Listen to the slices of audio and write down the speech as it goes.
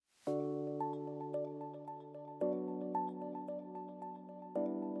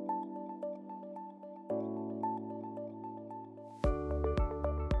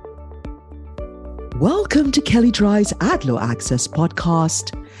Welcome to Kelly Dry's AdLaw Access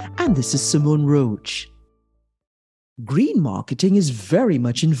podcast, and this is Simone Roach. Green marketing is very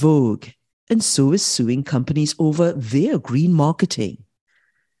much in vogue, and so is suing companies over their green marketing.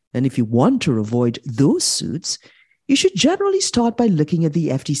 And if you want to avoid those suits, you should generally start by looking at the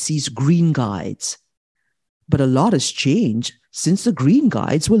FTC's green guides. But a lot has changed since the green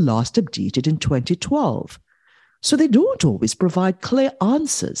guides were last updated in 2012. So they don't always provide clear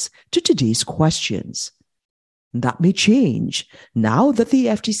answers to today's questions. That may change now that the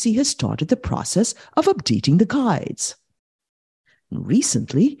FTC has started the process of updating the guides.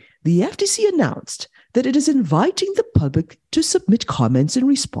 Recently, the FTC announced that it is inviting the public to submit comments in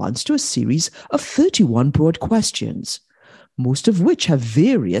response to a series of 31 broad questions, most of which have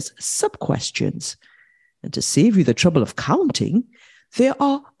various sub-questions. And to save you the trouble of counting, there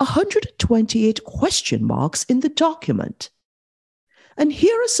are 128 question marks in the document. And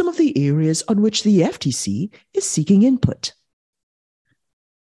here are some of the areas on which the FTC is seeking input.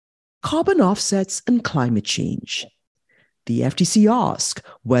 Carbon offsets and climate change. The FTC asked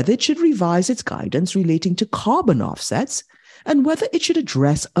whether it should revise its guidance relating to carbon offsets and whether it should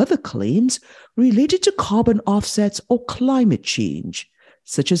address other claims related to carbon offsets or climate change,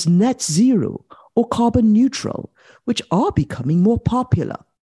 such as net zero or carbon neutral, which are becoming more popular.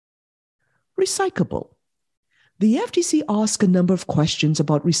 Recyclable. The FTC asked a number of questions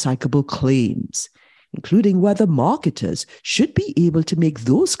about recyclable claims, including whether marketers should be able to make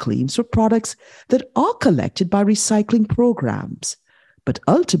those claims for products that are collected by recycling programs, but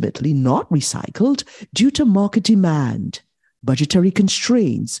ultimately not recycled due to market demand, budgetary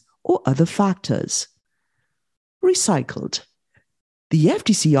constraints, or other factors. Recycled. The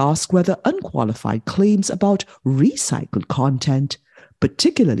FTC asked whether unqualified claims about recycled content,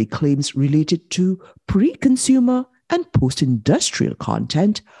 particularly claims related to pre-consumer and post-industrial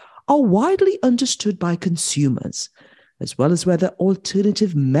content, are widely understood by consumers, as well as whether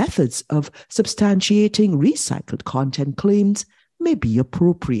alternative methods of substantiating recycled content claims may be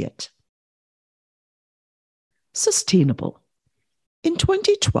appropriate. Sustainable. In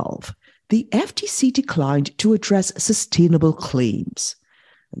 2012, the FTC declined to address sustainable claims,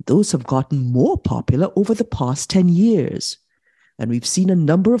 and those have gotten more popular over the past 10 years. And we've seen a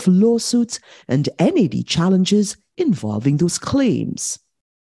number of lawsuits and NAD challenges involving those claims.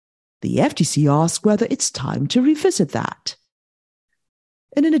 The FTC asked whether it's time to revisit that.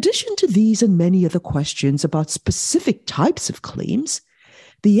 And in addition to these and many other questions about specific types of claims,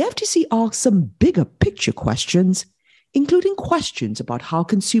 the FTC asked some bigger picture questions, including questions about how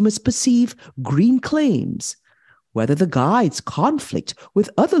consumers perceive green claims, whether the guides conflict with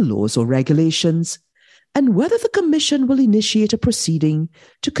other laws or regulations, and whether the Commission will initiate a proceeding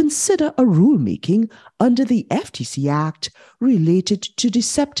to consider a rulemaking under the FTC Act related to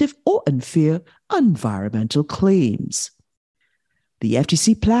deceptive or unfair environmental claims. The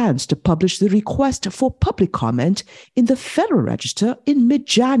FTC plans to publish the request for public comment in the Federal Register in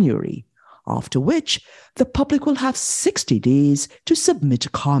mid-January, after which the public will have 60 days to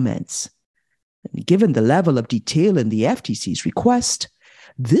submit comments. And given the level of detail in the FTC's request,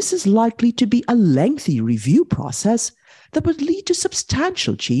 this is likely to be a lengthy review process that would lead to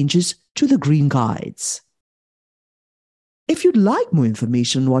substantial changes to the Green Guides. If you'd like more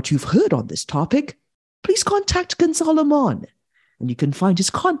information on what you've heard on this topic, please contact Gonzalo Mon, and you can find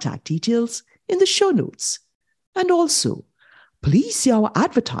his contact details in the show notes. And also, please see our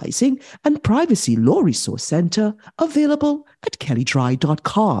advertising and privacy law resource center available at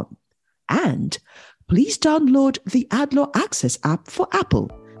kellydry.com. And please download the AdLaw Access app for Apple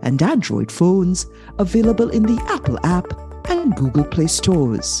and Android phones, available in the Apple app and Google Play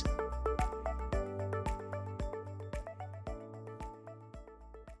stores.